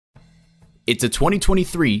It's a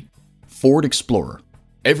 2023 Ford Explorer.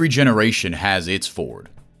 Every generation has its Ford.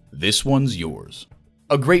 This one's yours.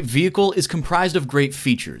 A great vehicle is comprised of great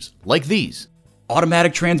features, like these: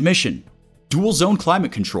 automatic transmission, dual zone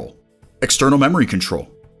climate control, external memory control,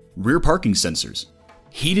 rear parking sensors,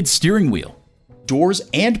 heated steering wheel, doors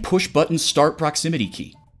and push-button start proximity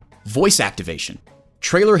key, voice activation,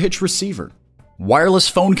 trailer hitch receiver, wireless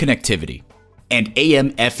phone connectivity, and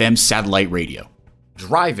AM/FM satellite radio.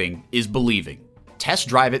 Driving is believing. Test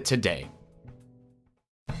drive it today.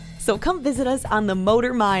 So come visit us on the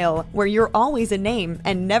Motor Mile, where you're always a name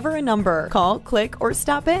and never a number. Call, click, or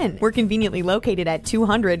stop in. We're conveniently located at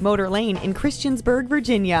 200 Motor Lane in Christiansburg,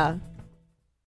 Virginia.